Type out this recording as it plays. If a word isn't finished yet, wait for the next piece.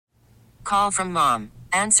Call from mom.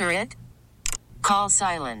 Answer it. Call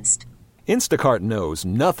silenced. Instacart knows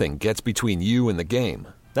nothing gets between you and the game.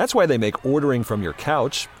 That's why they make ordering from your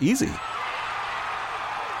couch easy.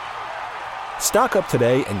 Stock up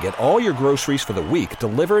today and get all your groceries for the week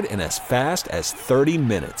delivered in as fast as 30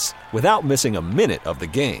 minutes without missing a minute of the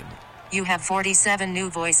game. You have 47 new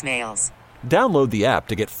voicemails. Download the app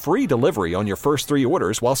to get free delivery on your first 3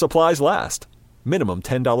 orders while supplies last. Minimum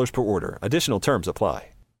 $10 per order. Additional terms apply.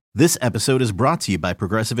 This episode is brought to you by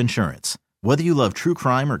Progressive Insurance. Whether you love true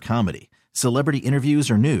crime or comedy, celebrity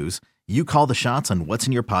interviews or news, you call the shots on what's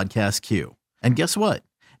in your podcast queue. And guess what?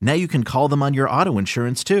 Now you can call them on your auto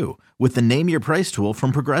insurance too with the Name Your Price tool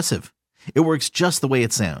from Progressive. It works just the way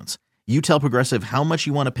it sounds. You tell Progressive how much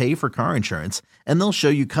you want to pay for car insurance, and they'll show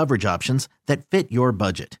you coverage options that fit your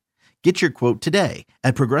budget. Get your quote today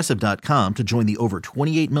at Progressive.com to join the over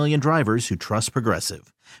 28 million drivers who trust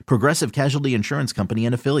Progressive. Progressive Casualty Insurance Company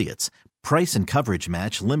and Affiliates. Price and coverage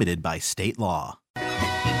match limited by state law.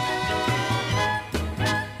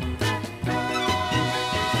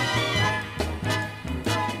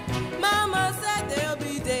 Mama said there'll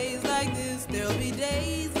be days like this, there'll be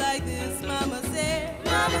days like this. Mama said,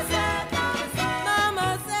 Mama said, Mama said,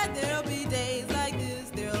 Mama said there'll be days like this,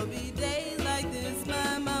 there'll be days like this.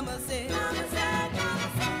 My mama said, Mama said,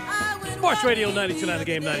 Mama said. Sports Radio 92.9 The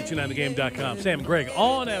Game, 92.9thegame.com. Sam and Greg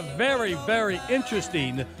on a very, very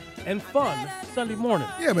interesting and fun Sunday morning.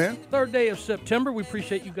 Yeah, man. Third day of September. We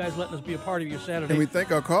appreciate you guys letting us be a part of your Saturday. And we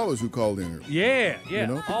thank our callers who called in. Yeah. You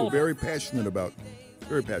know, people very passionate about.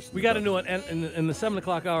 We got into it, and in the 7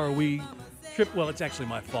 o'clock hour, we tripped. Well, it's actually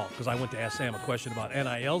my fault because I went to ask Sam a question about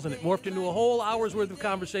NILs, and it morphed into a whole hour's worth of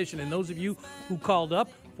conversation. And those of you who called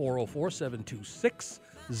up,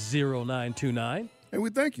 404-726-0929. And we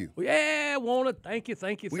thank you. Yeah, want to thank you.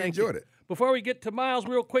 We enjoyed it. Before we get to Miles,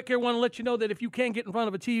 real quick here, want to let you know that if you can't get in front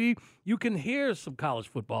of a TV, you can hear some college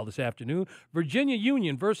football this afternoon. Virginia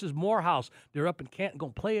Union versus Morehouse. They're up in Canton,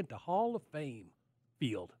 going to play at the Hall of Fame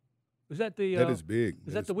field. Is that the? That is big.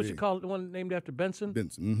 Is that the what you call it? The one named after Benson?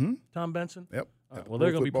 Benson. Mm-hmm. Tom Benson. Yep. Right, well,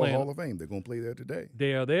 they're going to be playing Hall of Fame. They're going to play there today.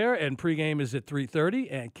 They are there, and pregame is at 3:30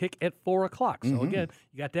 and kick at 4 o'clock. So again,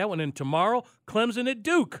 you got that one. And tomorrow, Clemson at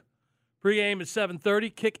Duke. Pregame at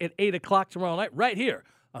 7:30, kick at 8 o'clock tomorrow night, right here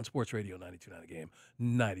on Sports Radio 92.9 The Game,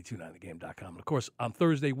 92.9thegame.com. And, of course, on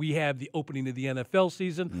Thursday, we have the opening of the NFL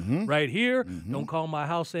season right here. Don't call my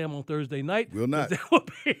house, Sam, on Thursday night. Will not. That will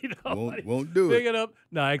be, won't do pick it. Up.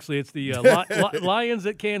 No, actually, it's the Lions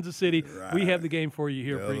at Kansas City. Right. We have the game for you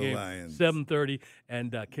here, pregame, 7:30,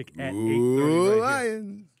 and kick at 8:30 right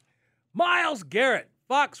Lions. here. Miles Garrett,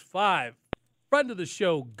 Fox 5, friend of the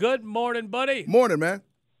show. Good morning, buddy. Morning, man.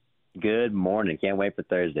 Good morning. Can't wait for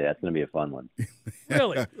Thursday. That's going to be a fun one.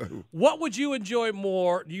 Really? What would you enjoy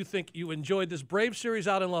more? Do you think you enjoyed this Brave series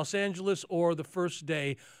out in Los Angeles or the first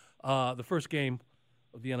day, the first game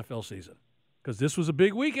of the NFL season? Because this was a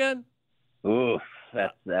big weekend. Ooh,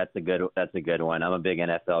 that's a good one. I'm a big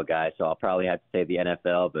NFL guy, so I'll probably have to say the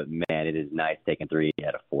NFL. But man, it is nice taking 3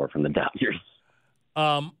 out of 4 from the Dodgers.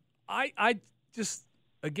 I just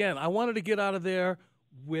again, I wanted to get out of there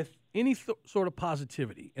with any sort of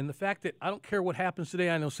positivity. And the fact that I don't care what happens today.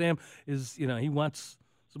 I know Sam is, he wants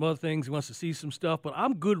some other things. He wants to see some stuff. But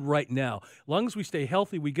I'm good right now. As long as we stay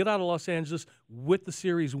healthy, we get out of Los Angeles with the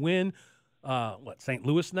series win. St.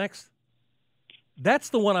 Louis next? That's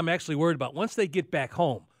the one I'm actually worried about. Once they get back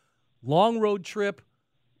home, long road trip,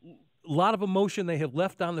 a lot of emotion they have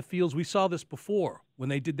left on the fields. We saw this before when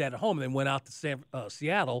they did that at home. They went out to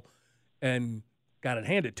Seattle and got it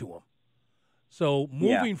handed to them. So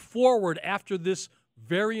moving forward after this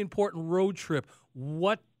very important road trip,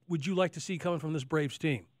 what would you like to see coming from this Braves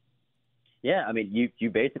team? Yeah, I mean, you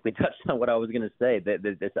basically touched on what I was going to say.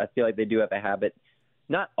 I feel like they do have a habit,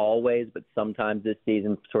 not always, but sometimes this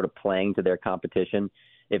season, sort of playing to their competition.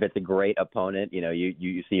 If it's a great opponent,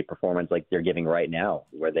 you see a performance like they're giving right now,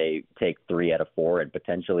 where they take 3 out of 4 and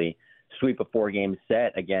potentially sweep a 4-game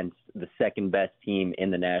set against the second-best team in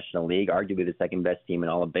the National League, arguably the second-best team in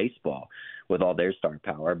all of baseball with all their star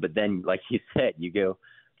power. But then, like you said, you go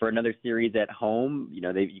for another series at home.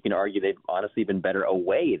 You can argue they've honestly been better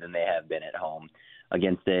away than they have been at home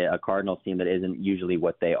against a Cardinals team that isn't usually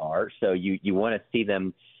what they are. So you want to see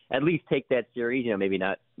them at least take that series. Maybe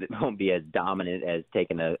not, it won't be as dominant as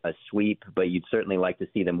taking a sweep, but you'd certainly like to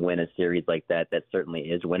see them win a series like that. That certainly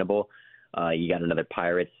is winnable. You got another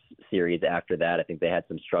Pirates series after that. I think they had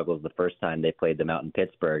some struggles the first time they played them out in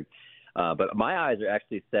Pittsburgh. But my eyes are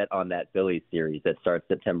actually set on that Phillies series that starts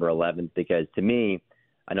September 11th because, to me,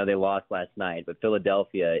 I know they lost last night, but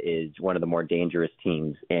Philadelphia is one of the more dangerous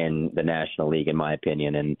teams in the National League, in my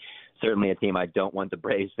opinion, and certainly a team I don't want the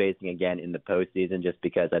Braves facing again in the postseason, just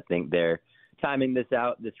because I think they're timing this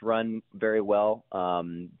run very well. I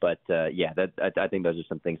think those are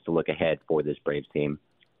some things to look ahead for this Braves team.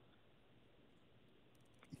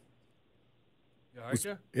 You all right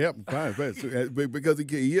there? Yeah, fine. Because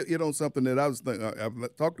he hit on something that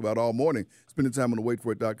I've talked about all morning, spending time on the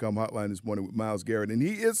waitforit.com hotline this morning with Miles Garrett. And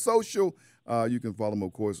he is social. You can follow him,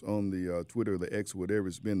 of course, on the Twitter, the X, whatever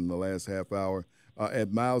it's been in the last half hour,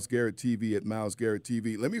 at Miles Garrett TV, at Miles Garrett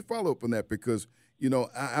TV. Let me follow up on that because,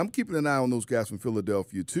 I'm keeping an eye on those guys from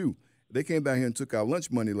Philadelphia, too. They came down here and took our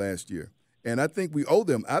lunch money last year. And I think we owe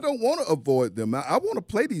them. I don't want to avoid them. I want to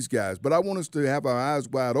play these guys, but I want us to have our eyes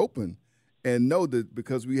wide open and know that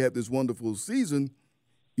because we have this wonderful season,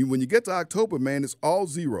 when you get to October, man, it's all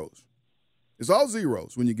zeros. It's all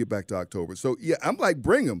zeros when you get back to October. So, yeah, I'm like,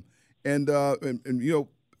 bring them. And of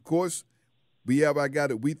course, we have our guy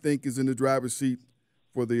that we think is in the driver's seat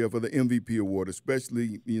for the MVP award,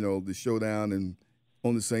 especially, the showdown and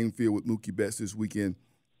on the same field with Mookie Betts this weekend.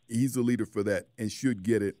 He's the leader for that and should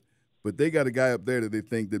get it. But they got a guy up there that they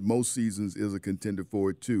think that most seasons is a contender for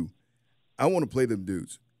it, too. I want to play them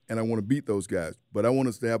dudes. And I want to beat those guys. But I want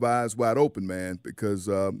us to have our eyes wide open, man, because,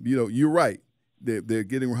 you're right. They're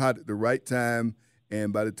getting hot at the right time,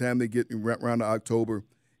 and by the time they get around to October,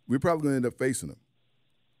 we're probably going to end up facing them.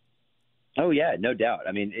 Oh, yeah, no doubt.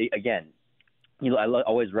 I mean, again, I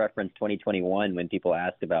always reference 2021 when people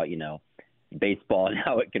ask about, baseball and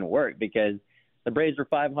how it can work because the Braves were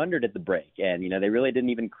 500 at the break, and, they really didn't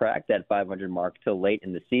even crack that 500 mark till late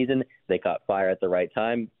in the season. They caught fire at the right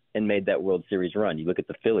time and made that World Series run. You look at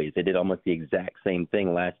the Phillies, they did almost the exact same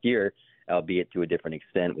thing last year, albeit to a different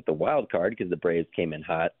extent with the wild card because the Braves came in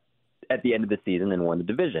hot at the end of the season and won the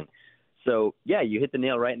division. So, yeah, you hit the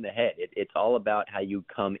nail right in the head. It's all about how you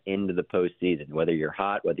come into the postseason, whether you're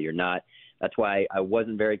hot, whether you're not. That's why I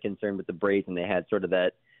wasn't very concerned with the Braves, and they had sort of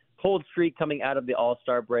that cold streak coming out of the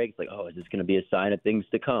All-Star break. It's like, oh, is this going to be a sign of things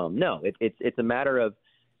to come? No, it's a matter of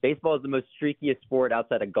baseball is the most streakiest sport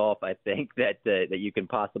outside of golf, I think, that you can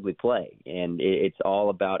possibly play. And it's all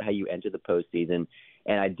about how you enter the postseason.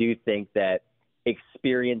 And I do think that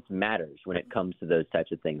experience matters when it comes to those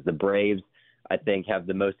types of things. The Braves, I think, have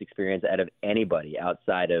the most experience out of anybody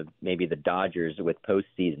outside of maybe the Dodgers with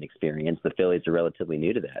postseason experience. The Phillies are relatively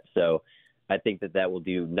new to that. So I think that will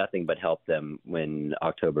do nothing but help them when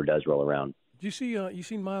October does roll around. Do you see you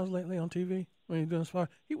seen Miles lately on TV when he's doing this far?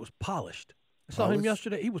 He was polished. I saw him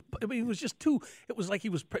yesterday. He was just too. It was like he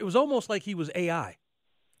was. It was almost like he was AI.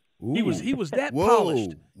 Ooh. He was that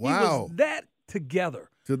polished. Wow. He was that together.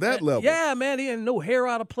 To that level. Yeah, man. He had no hair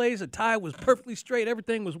out of place. The tie was perfectly straight.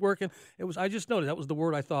 Everything was working. I just noticed that was the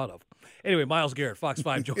word I thought of. Anyway, Miles Garrett, Fox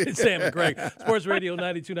 5, joining Sam and Greg. Sports Radio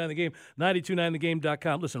 92.9 The Game,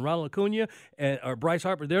 92.9thegame.com. Listen, Ronald Acuna or Bryce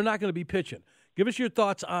Harper, they're not going to be pitching. Give us your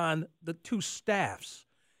thoughts on the two staffs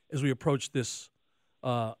as we approach this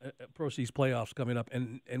these playoffs coming up,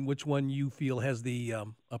 and which one you feel has the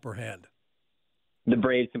upper hand. The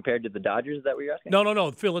Braves compared to the Dodgers, is that what you're asking?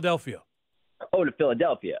 No, Philadelphia. Oh, to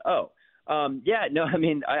Philadelphia. I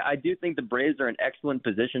do think the Braves are in excellent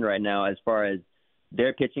position right now as far as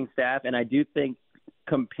their pitching staff, and I do think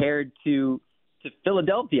compared to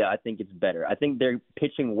Philadelphia, I think it's better. I think they're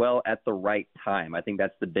pitching well at the right time. I think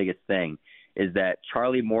that's the biggest thing, is that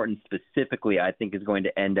Charlie Morton specifically, I think, is going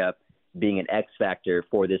to end up being an X factor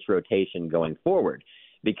for this rotation going forward,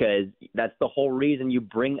 because that's the whole reason you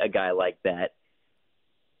bring a guy like that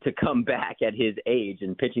to come back at his age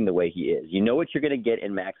and pitching the way he is. You know what you're going to get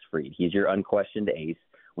in Max Fried. He's your unquestioned ace.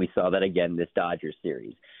 We saw that again this Dodgers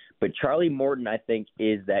series. But Charlie Morton, I think,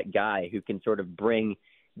 is that guy who can sort of bring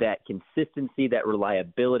that consistency, that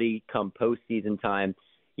reliability come postseason time.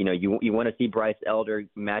 You know, you want to see Bryce Elder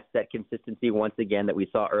match that consistency once again that we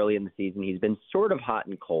saw early in the season. He's been sort of hot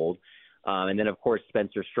and cold. And then, of course,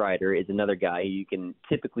 Spencer Strider is another guy who you can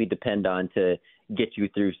typically depend on to get you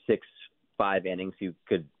through 6-5 innings, who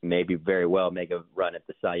could maybe very well make a run at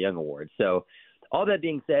the Cy Young Award. So all that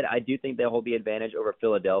being said, I do think they'll hold the advantage over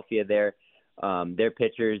Philadelphia there. Their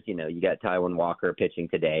pitchers, you know, you got Taijuan Walker pitching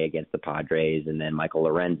today against the Padres, and then Michael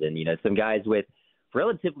Lorenzen, you know, some guys with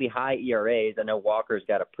relatively high ERAs. I know Walker's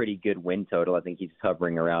got a pretty good win total. I think he's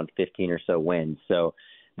hovering around 15 or so wins. So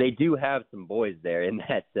they do have some boys there in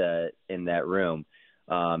that room.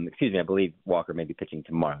 Excuse me, I believe Walker may be pitching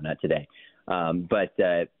tomorrow, not today. But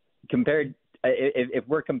if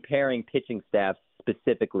we're comparing pitching staffs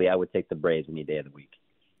specifically, I would take the Braves any day of the week.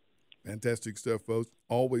 Fantastic stuff, folks.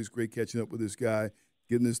 Always great catching up with this guy.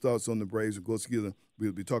 getting his thoughts on the Braves. Of course,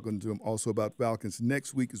 we'll be talking to him also about Falcons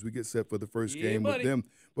next week as we get set for the first game with them.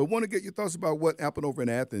 But want to get your thoughts about what happened over in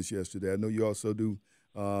Athens yesterday. I know you also do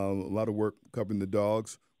a lot of work covering the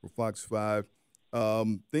Dogs for Fox 5.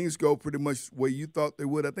 Things go pretty much the way you thought they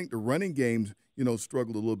would. I think the running games,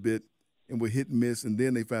 struggled a little bit and were hit and miss, and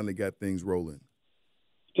then they finally got things rolling.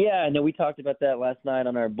 Yeah, I know we talked about that last night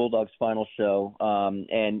on our Bulldogs final show.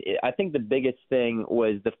 I think the biggest thing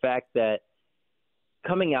was the fact that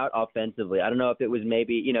coming out offensively, I don't know if it was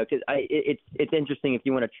maybe, because it's interesting if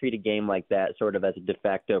you want to treat a game like that sort of as a de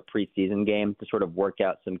facto preseason game to sort of work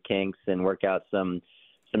out some kinks and work out some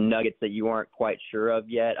nuggets that you aren't quite sure of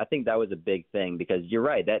yet. I think that was a big thing because you're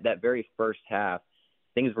right, that very first half,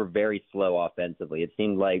 things were very slow offensively. It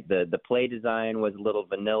seemed like the play design was a little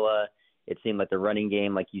vanilla. It seemed like the running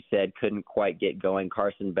game, like you said, couldn't quite get going.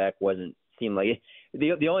 Carson Beck seemed like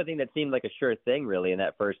the only thing that seemed like a sure thing really in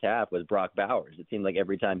that first half was Brock Bowers. It seemed like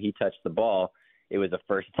every time he touched the ball, it was a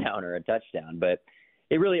first down or a touchdown. But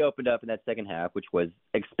it really opened up in that second half, which was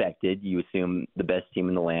expected. You assume the best team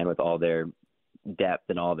in the land with all their depth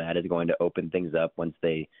and all that is going to open things up once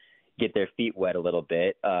they get their feet wet a little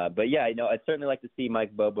bit. But yeah, I'd certainly like to see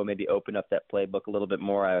Mike Bobo maybe open up that playbook a little bit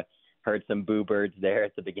more. I heard some boo birds there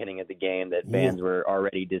at the beginning of the game that fans were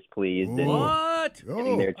already displeased. What?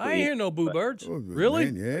 I hear no boo birds. Really?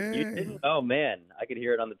 Man, yeah. You didn't? Oh, man. I could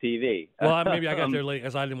hear it on the TV. Well, maybe I got there late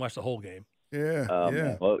as I didn't watch the whole game. Yeah.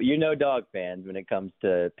 Man. Well, dog fans when it comes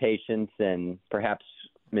to patience and perhaps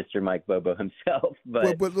Mr. Mike Bobo himself.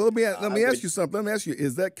 But let me ask you something. Let me ask you,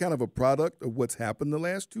 is that kind of a product of what's happened the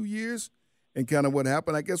last 2 years and kind of what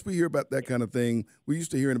happened? I guess we hear about that kind of thing. We used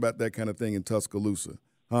to hearing about that kind of thing in Tuscaloosa.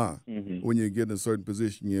 When you get in a certain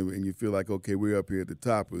position and you feel like, okay, we're up here at the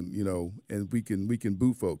top and, and we can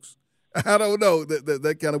boo folks. I don't know.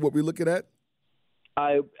 That kind of what we're looking at?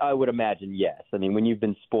 I would imagine, yes. I mean, when you've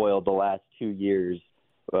been spoiled the last 2 years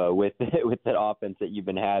with that offense that you've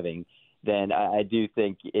been having, then I do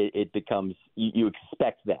think it becomes you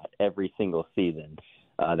expect that every single season.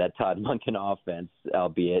 That Todd Monken offense,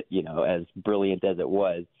 albeit, as brilliant as it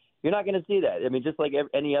was, you're not going to see that. I mean, just like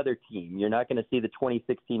any other team, you're not going to see the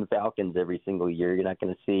 2016 Falcons every single year. You're not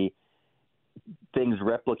going to see things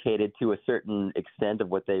replicated to a certain extent of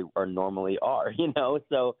what they are normally are,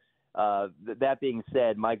 So that being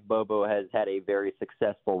said, Mike Bobo has had a very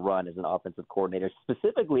successful run as an offensive coordinator,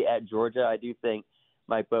 specifically at Georgia. I do think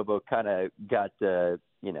Mike Bobo kind of got,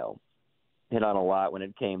 hit on a lot when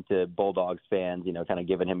it came to Bulldogs fans, kind of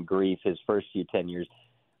giving him grief his first few tenures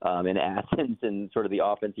in Athens and sort of the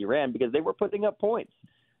offense he ran because they were putting up points.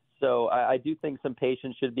 So I do think some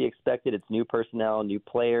patience should be expected. It's new personnel, new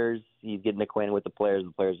players. He's getting acquainted with the players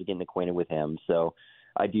are getting acquainted with him. So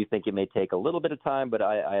I do think it may take a little bit of time, but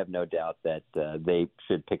I have no doubt that they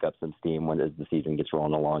should pick up some steam as the season gets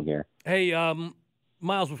rolling along here. Hey,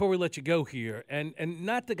 Miles, before we let you go here, and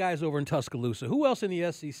not the guys over in Tuscaloosa, who else in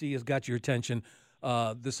the SEC has got your attention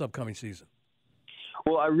this upcoming season?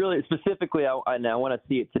 Well, I really specifically, I want to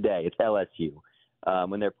see it today. It's LSU.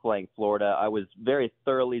 When they're playing Florida, I was very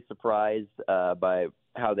thoroughly surprised by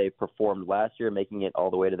how they performed last year, making it all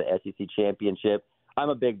the way to the SEC championship. I'm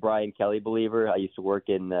a big Brian Kelly believer. I used to work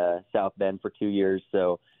in South Bend for 2 years,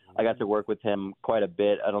 so I got to work with him quite a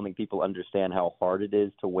bit. I don't think people understand how hard it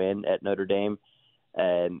is to win at Notre Dame.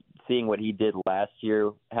 And seeing what he did last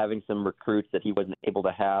year, having some recruits that he wasn't able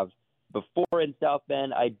to have before in South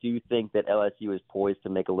Bend, I do think that LSU is poised to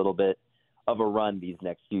make a little bit of a run these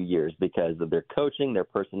next few years because of their coaching, their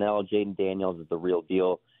personnel. Jaden Daniels is the real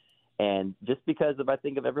deal. And just because I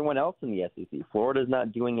think of everyone else in the SEC. Florida's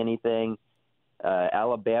not doing anything.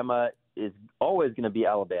 Alabama is always going to be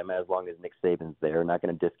Alabama as long as Nick Saban's there. Not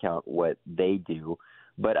going to discount what they do.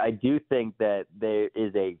 But I do think that there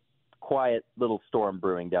is a quiet little storm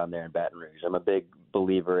brewing down there in Baton Rouge. I'm a big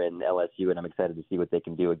believer in LSU, and I'm excited to see what they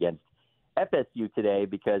can do against FSU today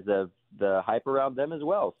because of the hype around them as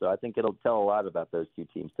well. So I think it'll tell a lot about those two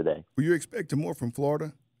teams today. Were you expecting more from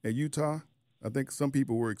Florida and Utah? I think some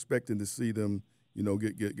people were expecting to see them,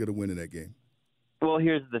 get a win in that game. Well,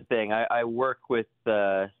 here's the thing. I work with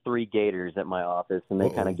 3 Gators at my office, and they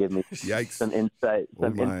kind of give me some inside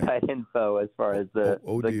info as far as the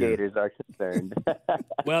Gators are concerned.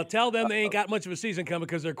 Well, tell them they ain't got much of a season coming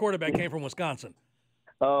because their quarterback came from Wisconsin.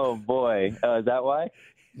 Oh, boy. Is that why?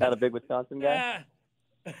 Not a big Wisconsin guy?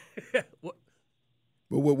 Yeah.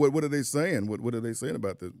 What are they saying? What are they saying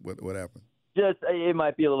about this? What happened? Just it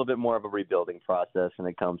might be a little bit more of a rebuilding process when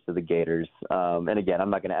it comes to the Gators. And again, I'm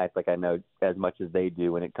not going to act like I know as much as they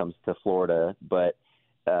do when it comes to Florida, but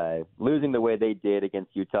losing the way they did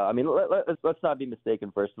against Utah. I mean, let's not be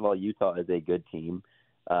mistaken. First of all, Utah is a good team.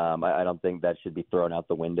 I don't think that should be thrown out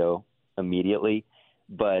the window immediately.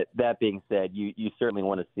 But that being said, you certainly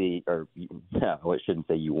want to see, or no, I shouldn't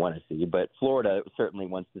say you want to see, but Florida certainly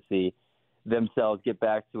wants to see themselves get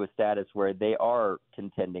back to a status where they are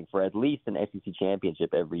contending for at least an SEC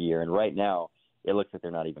championship every year. And right now, it looks like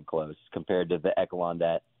they're not even close compared to the echelon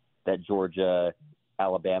that Georgia,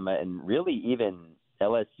 Alabama, and really even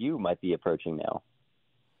LSU might be approaching now.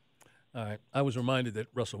 All right. I was reminded that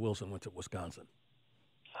Russell Wilson went to Wisconsin.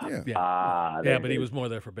 Yeah. But he was more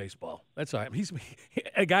there for baseball. That's all right. He's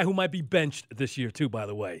a guy who might be benched this year, too, by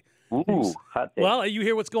the way. Ooh, hot take. Well, you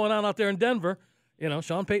hear what's going on out there in Denver. You know,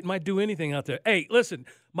 Sean Payton might do anything out there. Hey, listen,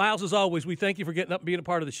 Miles, as always, we thank you for getting up and being a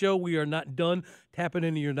part of the show. We are not done tapping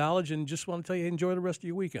into your knowledge, and just want to tell you, enjoy the rest of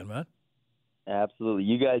your weekend, man. Absolutely.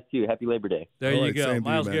 You guys, too. Happy Labor Day. There you go.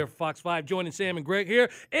 Miles Garrett, Fox 5, joining Sam and Greg here.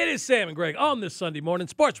 It is Sam and Greg on this Sunday morning.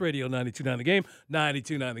 Sports Radio 92.9 The Game,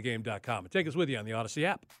 92.9thegame.com. And take us with you on the Odyssey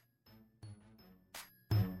app.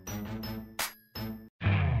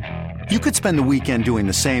 You could spend the weekend doing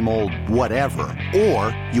the same old whatever,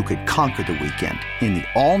 or you could conquer the weekend in the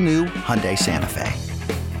all-new Hyundai Santa Fe.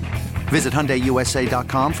 Visit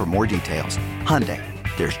HyundaiUSA.com for more details. Hyundai,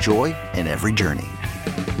 there's joy in every journey.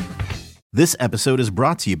 This episode is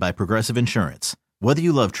brought to you by Progressive Insurance. Whether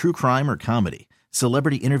you love true crime or comedy,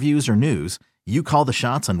 celebrity interviews or news, you call the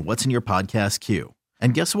shots on what's in your podcast queue.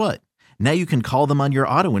 And guess what? Now you can call them on your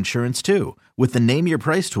auto insurance too with the Name Your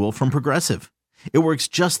Price tool from Progressive. It works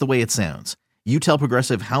just the way it sounds. You tell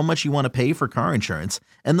Progressive how much you want to pay for car insurance,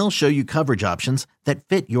 and they'll show you coverage options that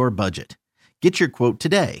fit your budget. Get your quote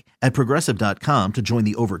today at Progressive.com to join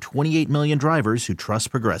the over 28 million drivers who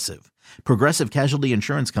trust Progressive. Progressive Casualty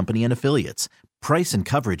Insurance Company and Affiliates. Price and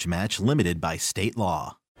coverage match limited by state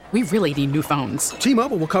law. We really need new phones.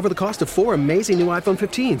 T-Mobile will cover the cost of 4 amazing new iPhone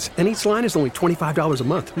 15s, and each line is only $25 a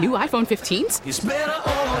month. New iPhone 15s? It's better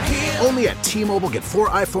over here. Only at T-Mobile, get 4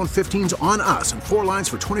 iPhone 15s on us and 4 lines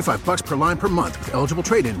for $25 per line per month with eligible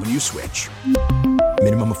trade-in when you switch.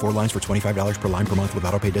 Minimum of 4 lines for $25 per line per month with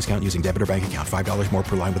autopay discount using debit or bank account. $5 more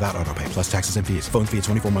per line without autopay, plus taxes and fees. Phone fee at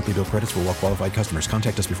 24 monthly bill credits for well-qualified customers.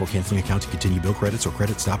 Contact us before canceling account to continue bill credits or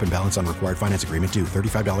credit stop and balance on required finance agreement due.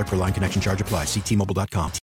 $35 per line connection charge applies. See T-Mobile.com.